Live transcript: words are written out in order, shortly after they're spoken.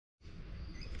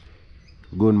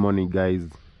Good morning, guys.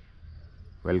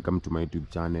 Welcome to my YouTube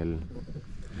channel.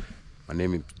 My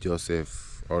name is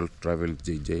Joseph, all travel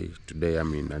JJ. Today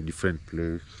I'm in a different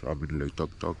place. I'm in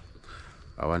Loitoktok.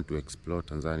 I want to explore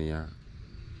Tanzania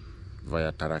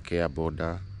via Tarakea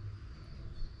border.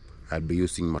 I'll be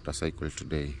using motorcycle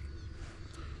today.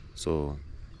 So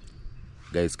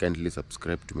guys, kindly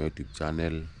subscribe to my YouTube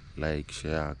channel, like,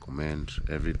 share, comment,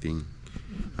 everything.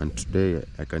 And today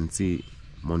I can see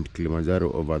Mount Kilimanjaro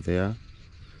over there,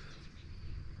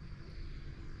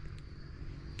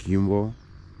 Kimbo,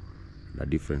 a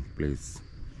different place,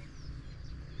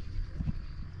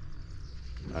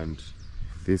 and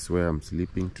this is where I'm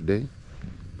sleeping today.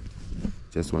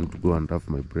 Just want to go and have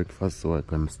my breakfast so I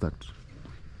can start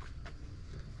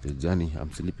the journey.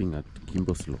 I'm sleeping at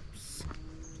Kimbo Slopes.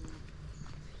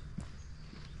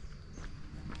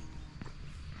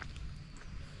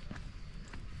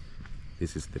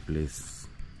 This is the place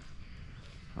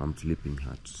I'm sleeping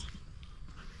at.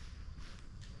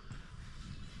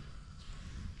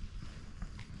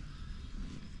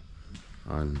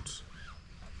 And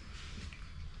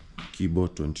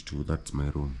keyboard 22, that's my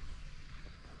room.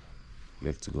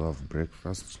 Let's go have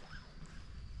breakfast,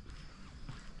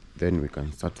 then we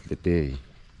can start the day.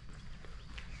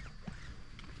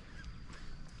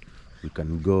 We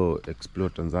can go explore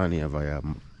Tanzania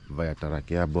via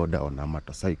Tarakea border on a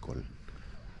motorcycle.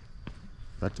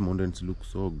 That mountains look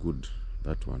so good.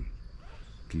 That one,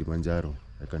 Kilimanjaro,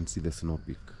 I can see the snow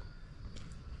peak.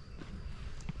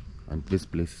 And this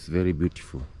place is very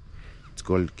beautiful. It's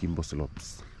called Kimbo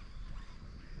Slopes.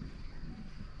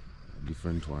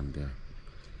 Different one there.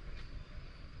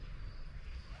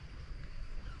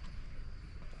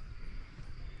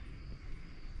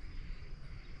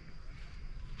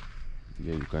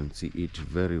 Yeah, you can see it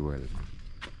very well.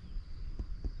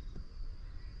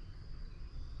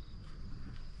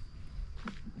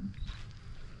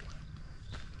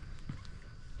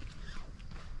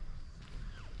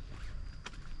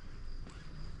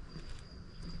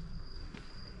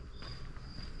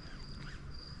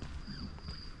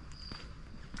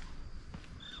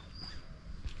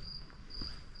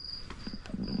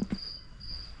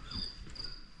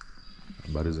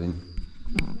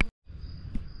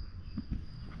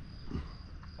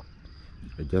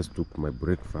 I just took my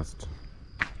breakfast,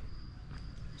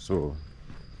 so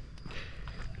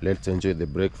let's enjoy the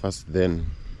breakfast, then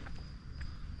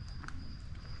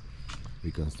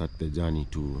we can start the journey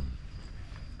to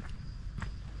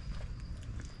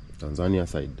Tanzania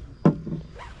side.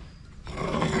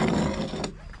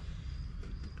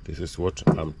 This is what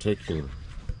I'm taking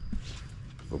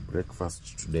for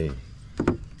breakfast today.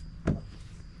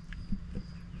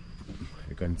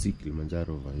 You can see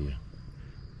Kilimanjaro over here,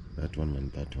 that one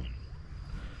and that one.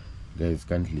 Guys,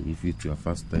 kindly, if it's your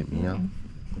first time here,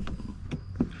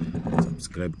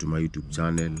 subscribe to my YouTube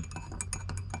channel,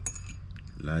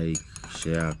 like,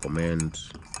 share, comment,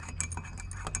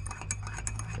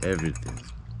 everything.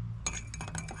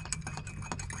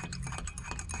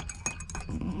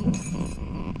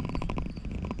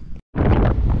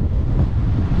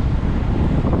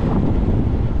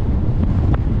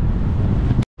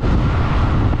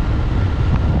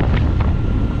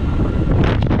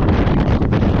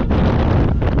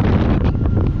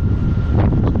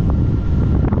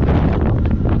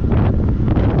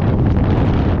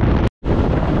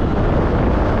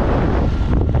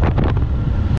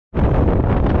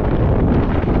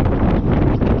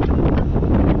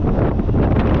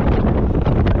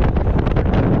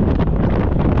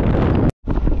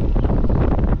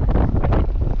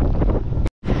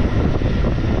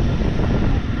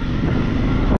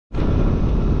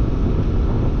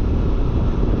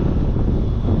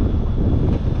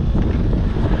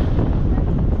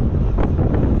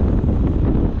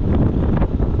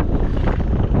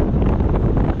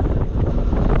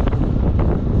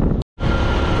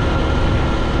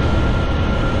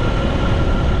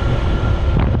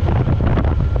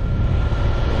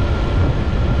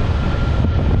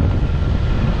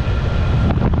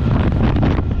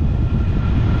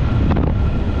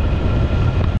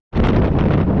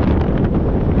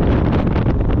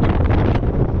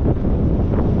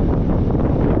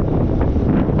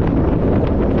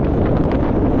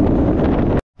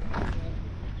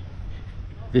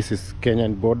 This is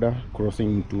Kenyan border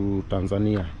crossing to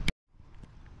Tanzania.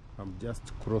 I'm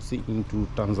just crossing into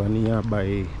Tanzania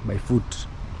by foot.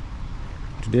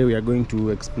 Today we are going to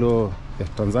explore the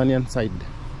Tanzanian side.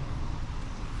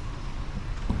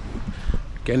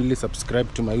 Kindly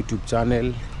subscribe to my YouTube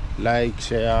channel, like,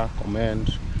 share, comment,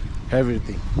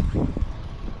 everything.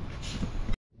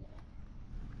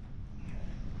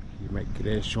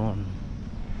 Immigration.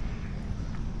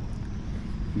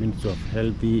 means of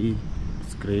healthy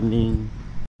screening.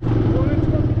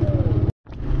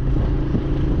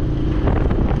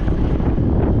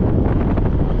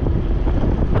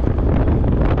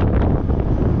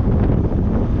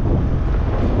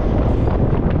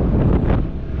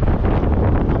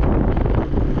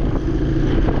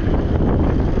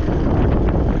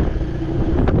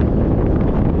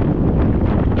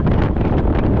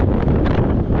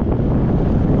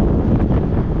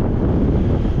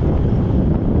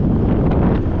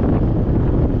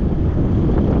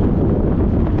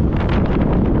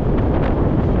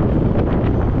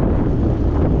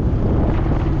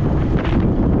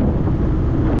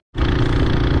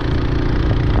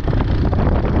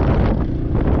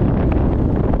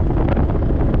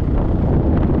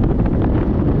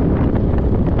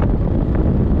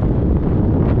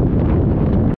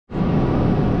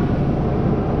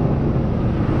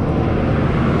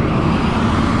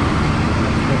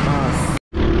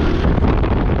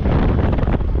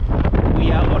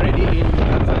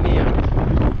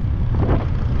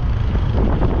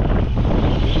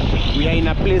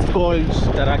 Place called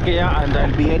Tarakea, and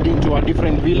I'll be heading to a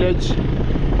different village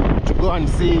to go and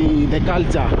see the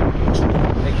culture of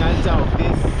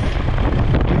this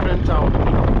different town.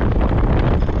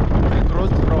 I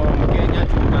crossed from Kenya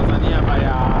to Tanzania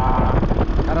via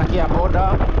Tarakea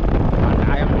border, and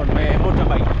I am on my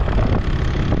motorbike.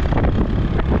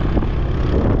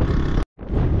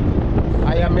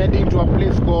 I am heading to a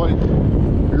place called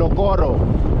Lokoro.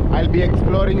 I'll be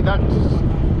exploring that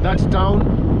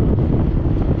town.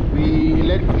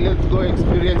 Let's go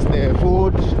experience the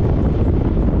food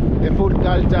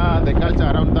culture, the culture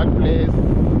around that place.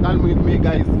 Come with me,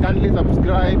 guys. Kindly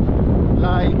subscribe,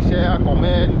 like, share,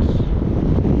 comment.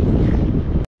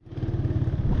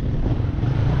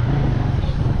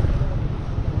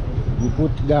 We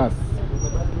put gas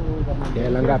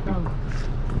hela ngapi?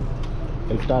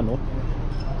 5,000.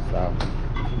 Sawa.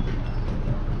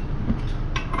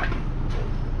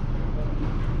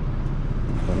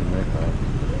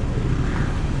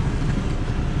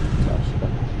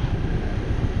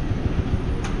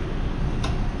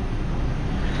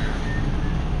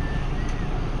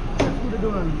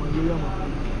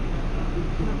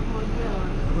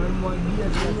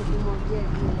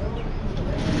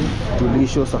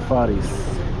 Tulisho safaris.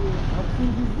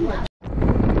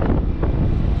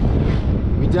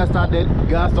 We just added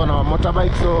gas on our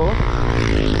motorbike, so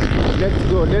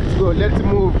let's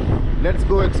move, let's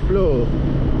go explore.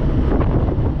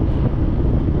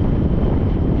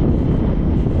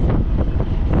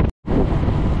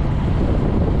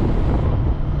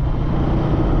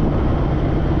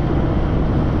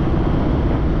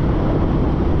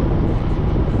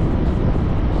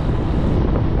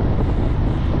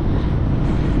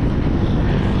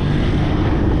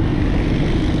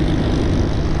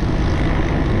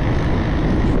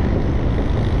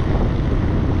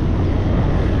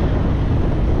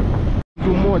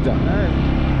 Moja.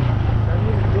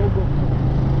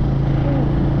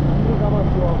 Kama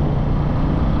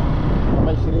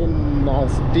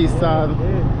 29.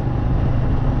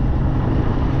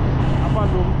 Hapa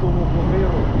ndo mto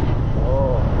Mkomero.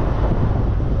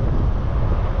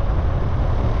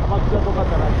 Hapa kutoka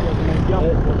Tarakia tunaingia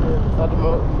Mkomero. Sasa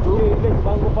ile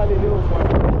kibango pale leo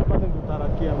pale ndo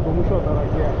Tarakia, ndo mwisho wa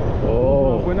Tarakia.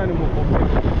 Kwenda ni Mkomero.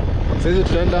 Sasa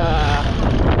tutaenda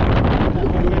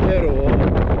Mkomero.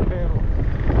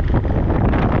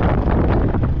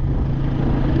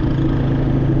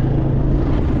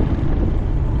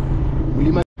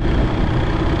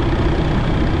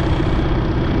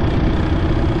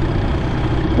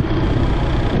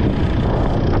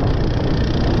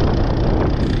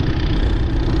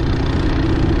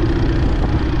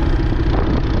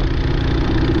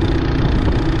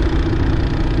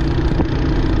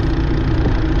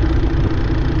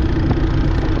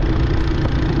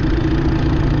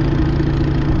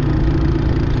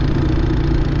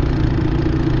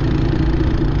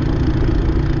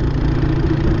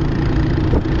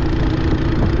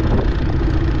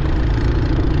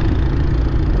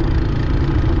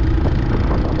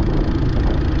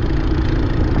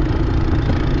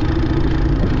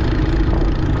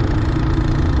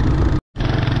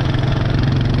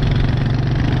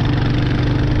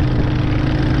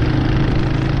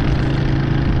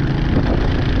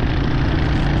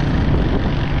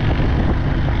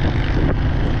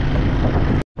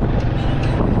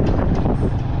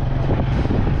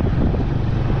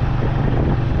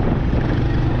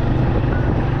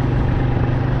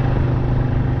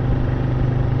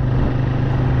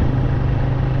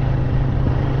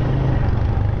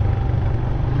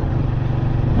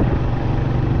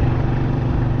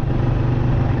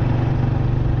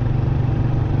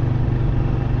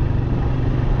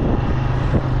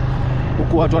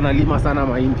 Huku watu wanalima sana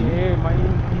mahindi. Mahindi.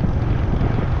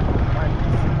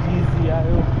 Ndizi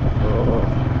hayo.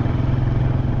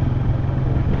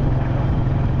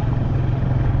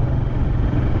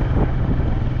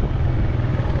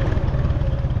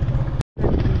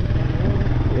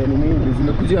 Ni mingi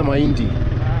zimekujia mahindi.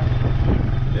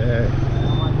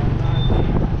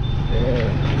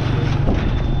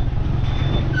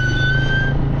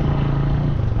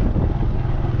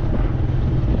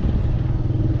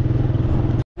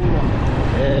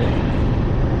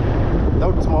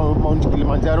 That's Mount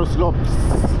Kilimanjaro slopes.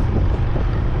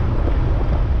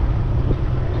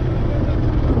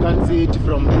 You can see it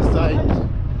from this side.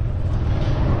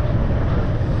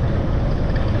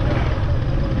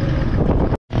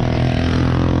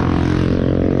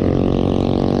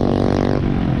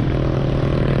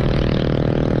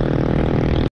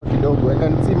 I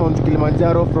can see Mount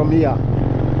Kilimanjaro from here.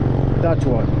 That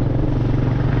one.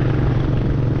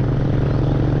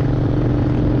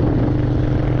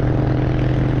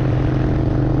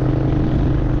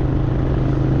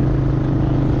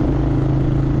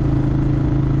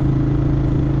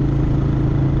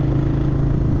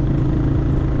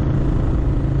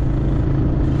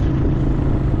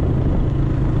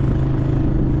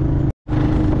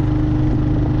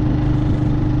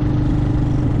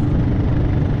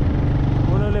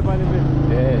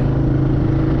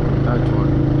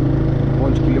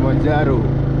 Kilimanjaro.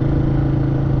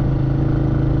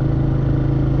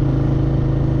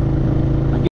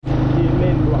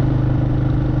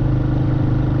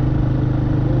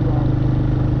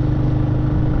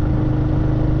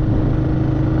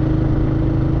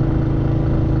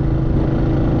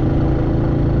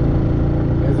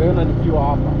 Naona nikiwa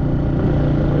hapa.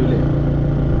 Ile.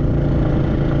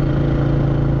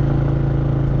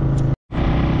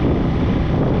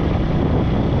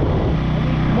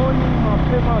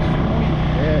 Mapema asubuhi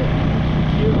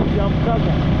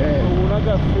ukiamkaga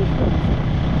unaga fresh.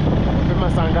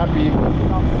 Mapema saa ngapi hivi?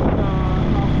 Saa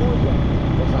moja.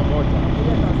 Saa moja.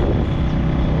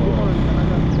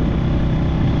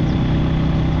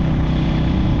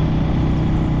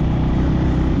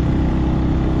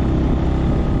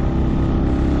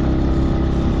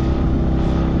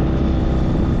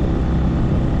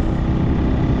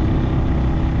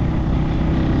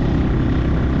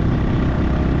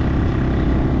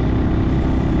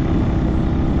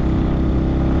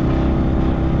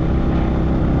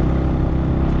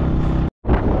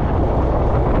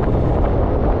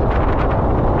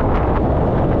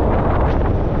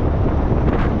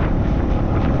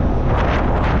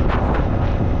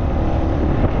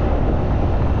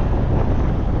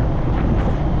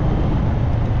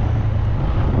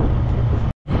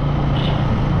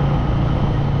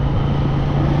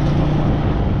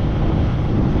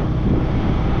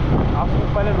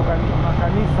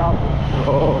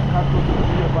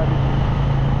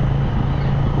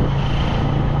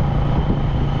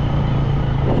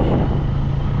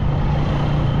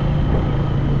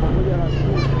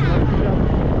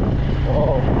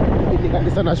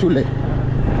 Kanisa na shule.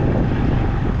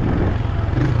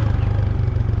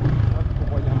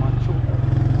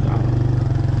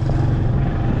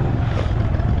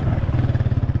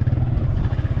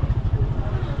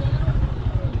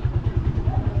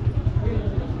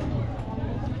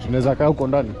 Tunaweza kaa huko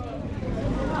ndani.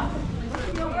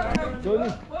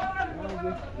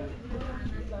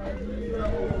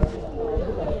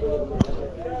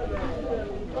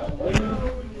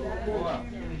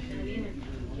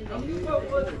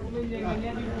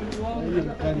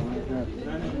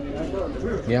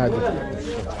 Niaje?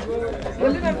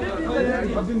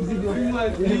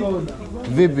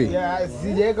 Vipi?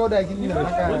 Sijaweka oda lakini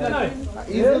nataka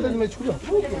hizo zote zimechukua.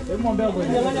 Hebu mwambie kwa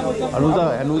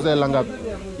Anauza hela ngapi?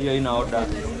 Hiyo ina oda.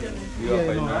 Hiyo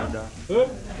hapa ina oda.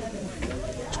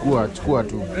 Chukua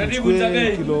tu.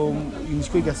 Kilo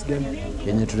nichukue kiasi gani?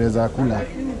 Yenye tunaweza kula.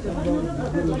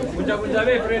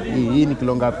 Hii ni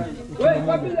kilo ngapi?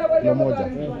 Kilo moja.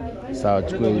 Sawa,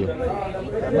 chukua hiyo.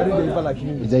 Bado haiva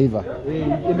lakini haiva.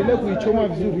 Endelea kuichoma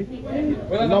vizuri.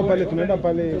 Nao pale tunaenda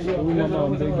pale huyu mama wa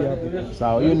ndege hapo.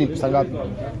 Sawa, hiyo ni pesa ngapi?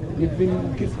 Ni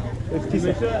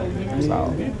 9,000. Sawa.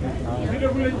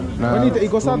 Na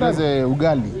iko sawa ndaze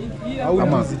ugali au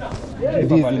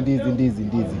ndizi.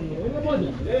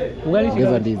 Ugali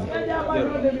shigaza ndizi.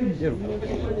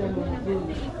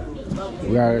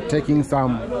 We are taking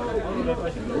some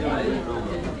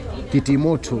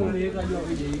kitimoto.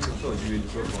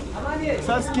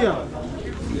 Saskia.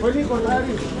 Kwani iko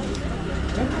tayari?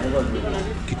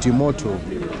 Kitimoto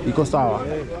iko sawa?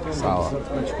 Sawa.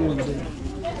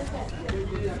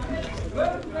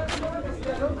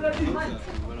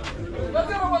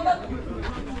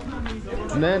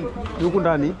 Tunaenda huku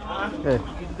ndani.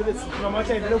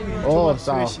 Tunamwacha endelee kuichoma. Oh,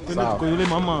 sawa. Twende kwa yule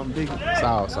mama mbegi.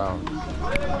 Sawa, sawa.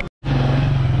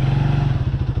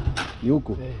 Ni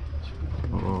huku.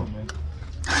 Oh.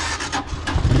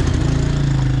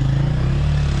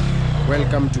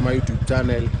 Welcome to my YouTube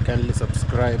channel. Kindly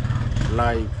subscribe,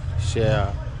 like, share,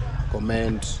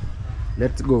 comment.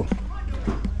 Let's go.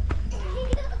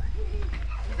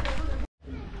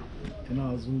 Tena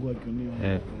wazungu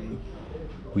wakioniwa.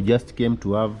 We just came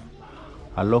to have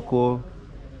a local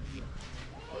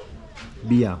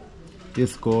beer.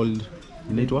 It's called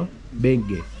inaitwa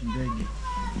Benge. Mbegi.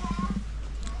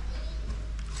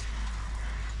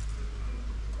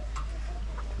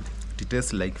 It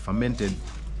tastes like fermented.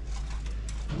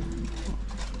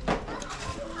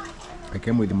 I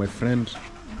came with my friend.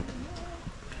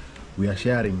 We are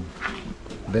sharing.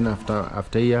 Then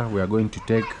after here we are going to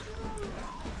take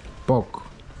pork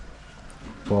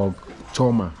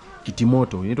choma,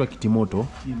 kitimoto. Inaitwa kitimoto.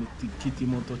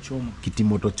 Kitimoto choma.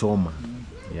 Kitimoto choma.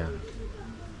 Yeah.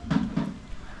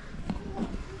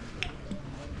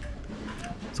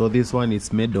 So this one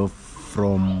is made of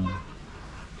from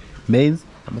maize.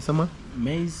 Amesema?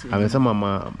 Maize. Amesema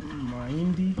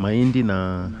mahindi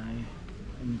na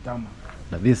mtama.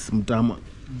 Na this mtama.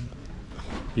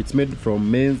 It's made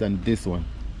from maize and this one.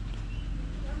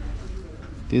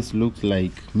 This looks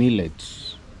like millet.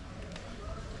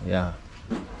 Yeah.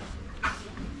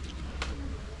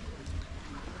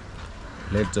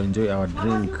 Let's enjoy our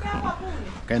drink.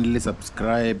 Kindly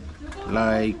subscribe,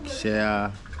 like,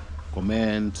 share,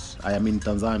 comment. I am in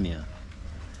Tanzania,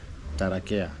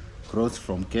 Tarakea. Crossed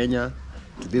from Kenya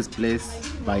to this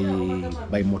place by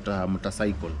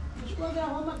motorcycle.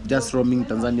 Just roaming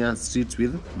Tanzania streets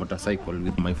with motorcycle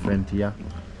with my friend here.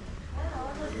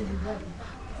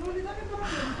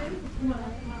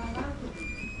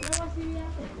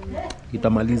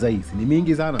 Itamaliza hizi ni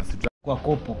mingi sana Kwa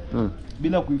kopo.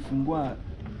 Bila kuifungua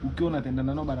ukiwa unatembea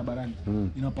nao barabarani.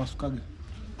 Inapasukaga.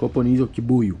 Kopo ni hizo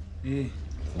kibuyu.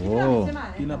 Oh.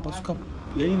 Inapasuka.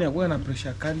 Yaani inakuwa na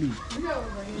pressure kali.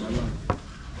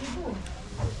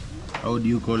 How do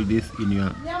you call this in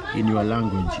your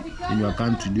language, in your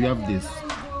country? Do you have this?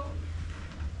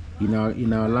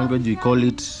 In our language we call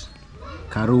it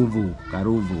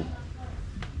karuvu.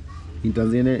 In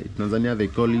Tanzania they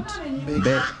call it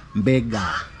mbega.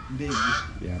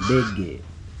 Yeah, bege.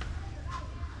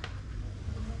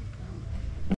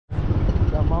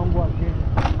 Kama wangu wa Kenya.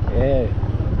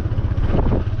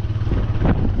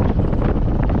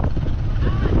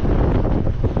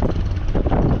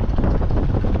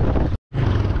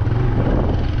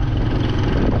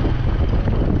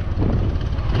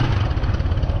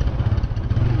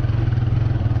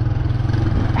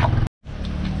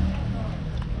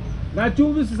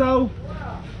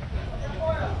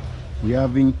 We are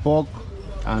having pork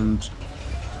and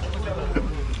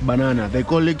banana. They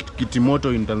call it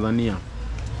kitimoto in Tanzania.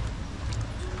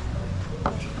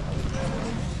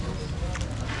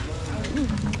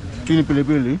 Chini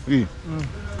pilipili hii.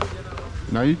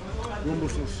 Na hii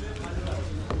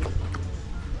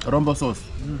rombo sauce.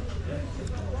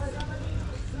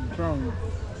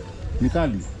 Ni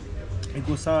kali.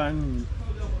 Iko sawa, ni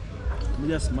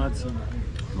moja smart sana.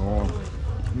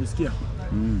 Unasikia?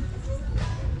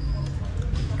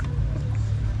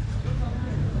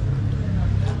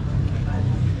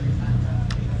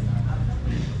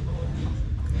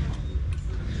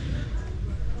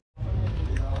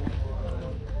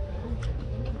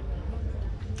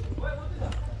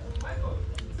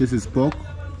 This is pork,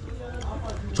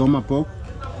 choma pork,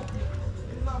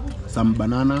 some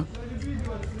banana,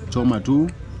 choma too,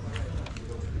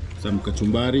 some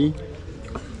kachumbari,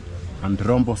 and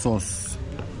rombo sauce.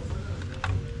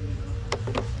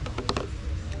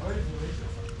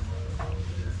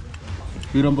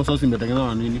 Hii rombo sauce imetengenezwa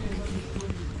na nini?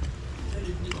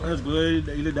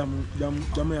 Ile damu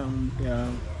ya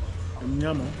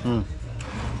mnyama.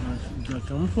 Na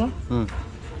chemshwa.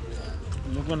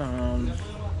 Niko na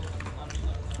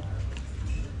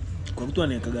kwa mtu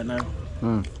anayekaga nayo.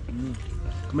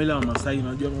 Kama ile Wamasai,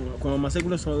 unajua kwa Wamasai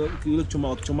kuna ile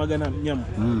kuchomaga na nyama.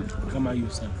 Kama hiyo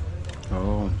sana.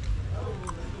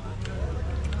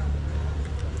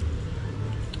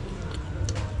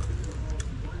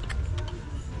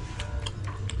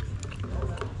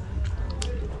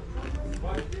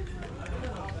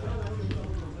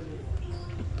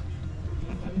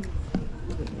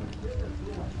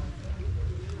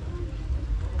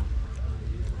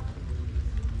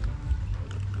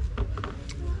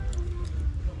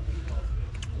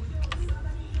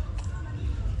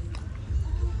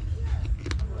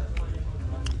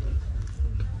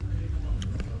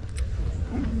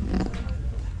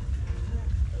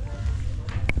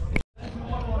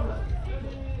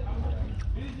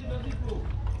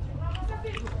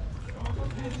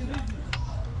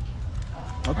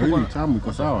 Hii ni tamu,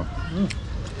 iko sawa.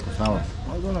 Iko sawa.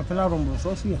 Watu wanapenda rombo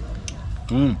sosi.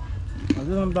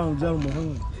 Azina mta ujalo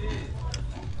mwanangu.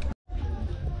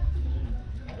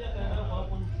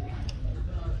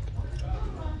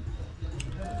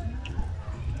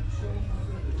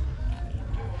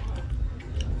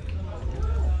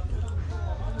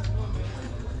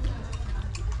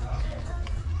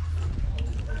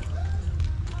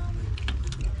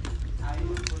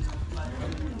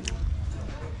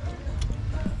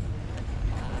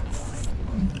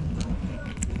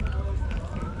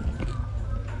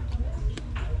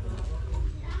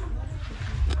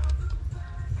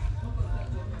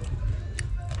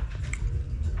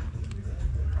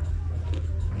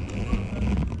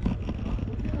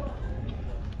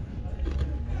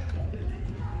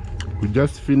 We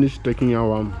just finished taking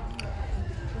our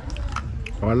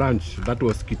lunch. That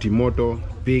was kitimoto,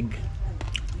 pig,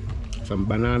 some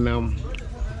banana,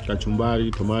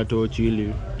 kachumbari, tomato,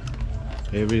 chili,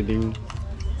 everything.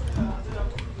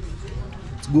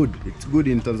 It's good. It's good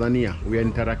in Tanzania. We are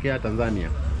in Tarakea, Tanzania.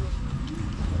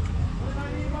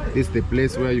 This is the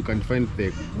place where you can find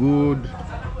the good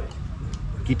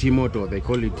kitimoto. They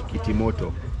call it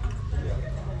kitimoto.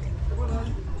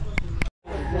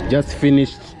 Just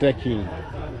finished taking.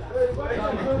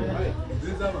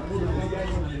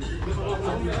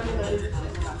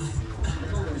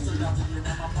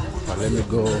 Let me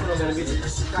go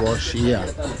wash here.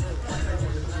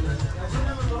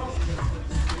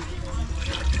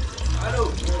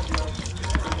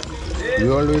 We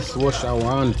always wash our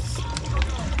hands.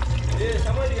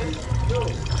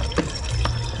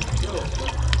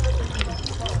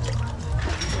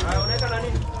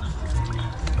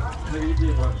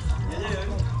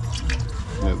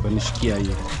 Nishikia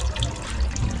hii.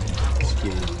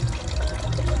 Nishikia hii.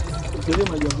 Usilie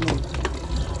majavu.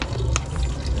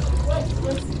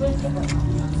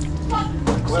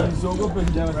 Usiogope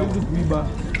njana, siwezi kuiba.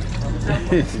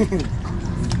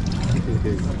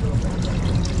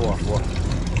 Poa poa.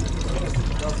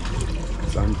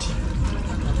 Asante.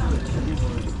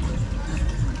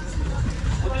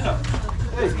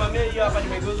 Simamia hii hapa,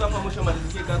 nimegeuza hapa mwisho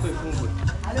malizikie kako ifungwe.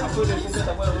 Hapo ile ifungwe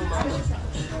itakuwa Roma.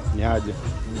 Ni aje.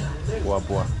 Poa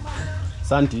poa.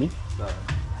 Asante.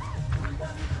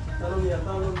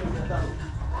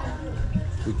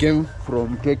 We came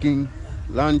from taking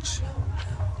lunch.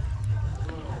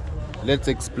 Let's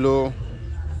explore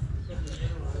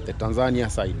the Tanzania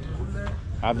side.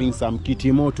 Having some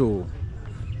kitimoto.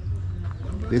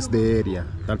 This is the area.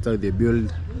 That's how they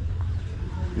build.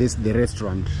 This is the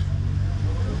restaurant.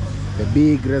 The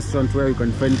big restaurant where you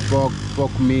can find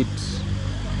pork meat,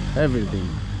 everything.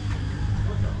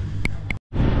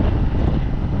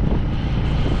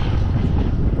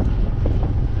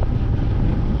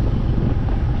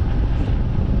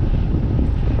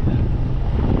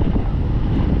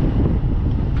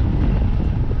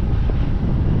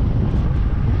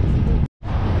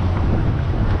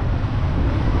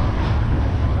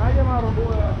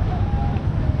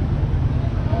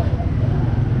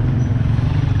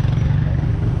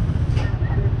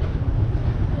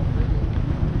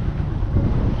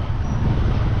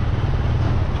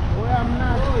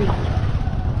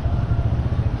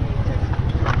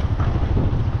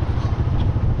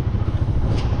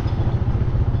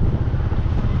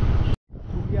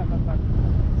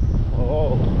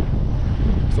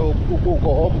 So uko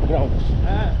home ground.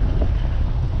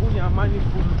 Kuni amani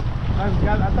full.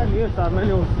 Hata ni saa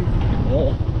 8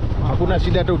 usiku. Hakuna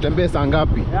shida hata utembee saa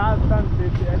ngapi.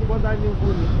 Asante. Yaani kwanza ni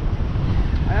kuni.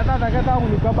 Hata atakata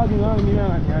kunikaba kinao mimi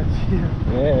ananiachia.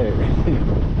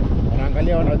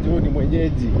 Wanaangalia wanajua ni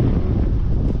mwenyeji.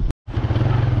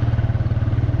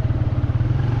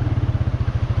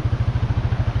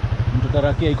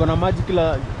 Tarakea iko na maji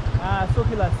kila sio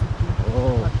kila siku.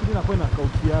 Lakini inakuwa na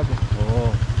kautiaga.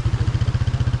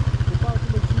 Kwa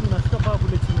kule chini nasikia paa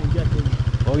kule chini inaingia Kenya.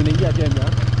 Inaingia Kenya.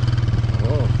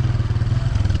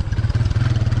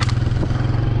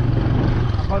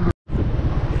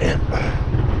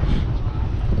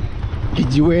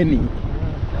 Kijiweni.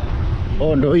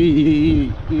 Ndo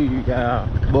hii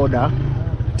boda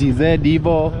TZ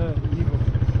hivyo.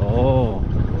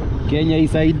 Kenya hii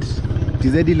side,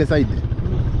 TZ ile side.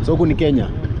 So huku ni Kenya.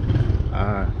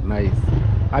 Nice.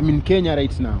 I'm in Kenya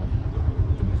right now.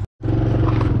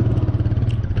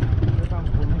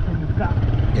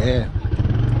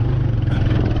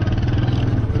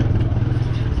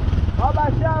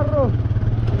 Baba Sharo.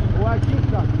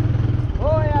 Uhakika.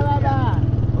 Oya baba.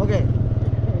 Okay.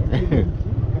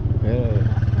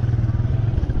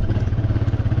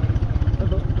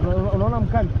 Unaona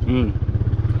mkali?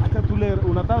 Hata tule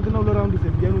unataka tena ule round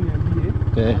side gani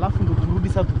uniambie. Alafu ndo turudi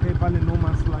kabisa tukae pale no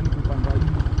man's land kupanda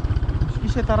juu.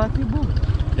 Shikishe taratibu.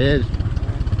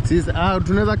 Sisi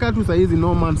tunaweza kaa tu saa hizi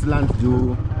no man's land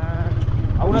juu.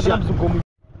 Hauna tena mzunguko mwingi.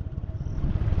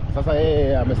 Sasa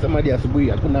amesema hadi asubuhi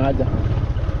hakuna haja.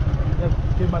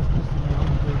 Basi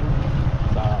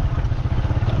Sawa.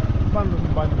 Pando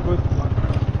nyumbani kwetu bwana.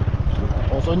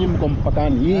 Osonyi mko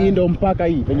mpakani. Hii ndio mpaka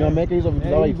hii. Penye wameweka hizo vitu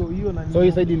za white. So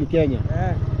hii side ni Kenya.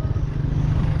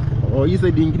 Hii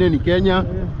side nyingine ni Kenya.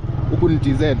 Huku ni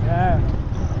TZ.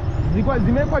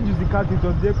 Zimewekwa juzi kati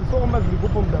tu, so kama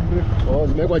zilikuwa muda mrefu.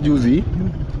 Zimewekwa juzi.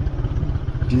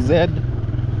 TZ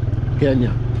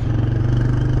Kenya.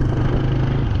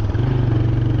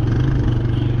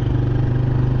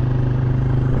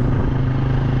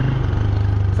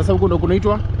 Sasa huko ndo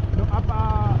kunaitwa?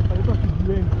 Hapa panaitwa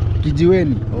Kijiweni.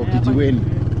 Kijiweni. Kijiweni.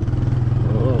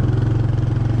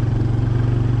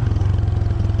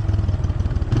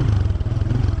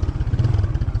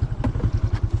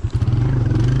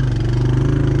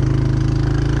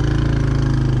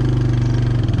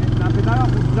 Napenda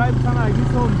kudrive sana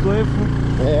hizo mzoefu.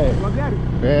 Kwa gari?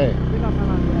 Napenda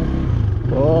sana gari.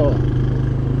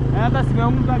 Hata siku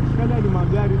yangu nikishikaga ni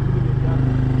magari tu nimejana.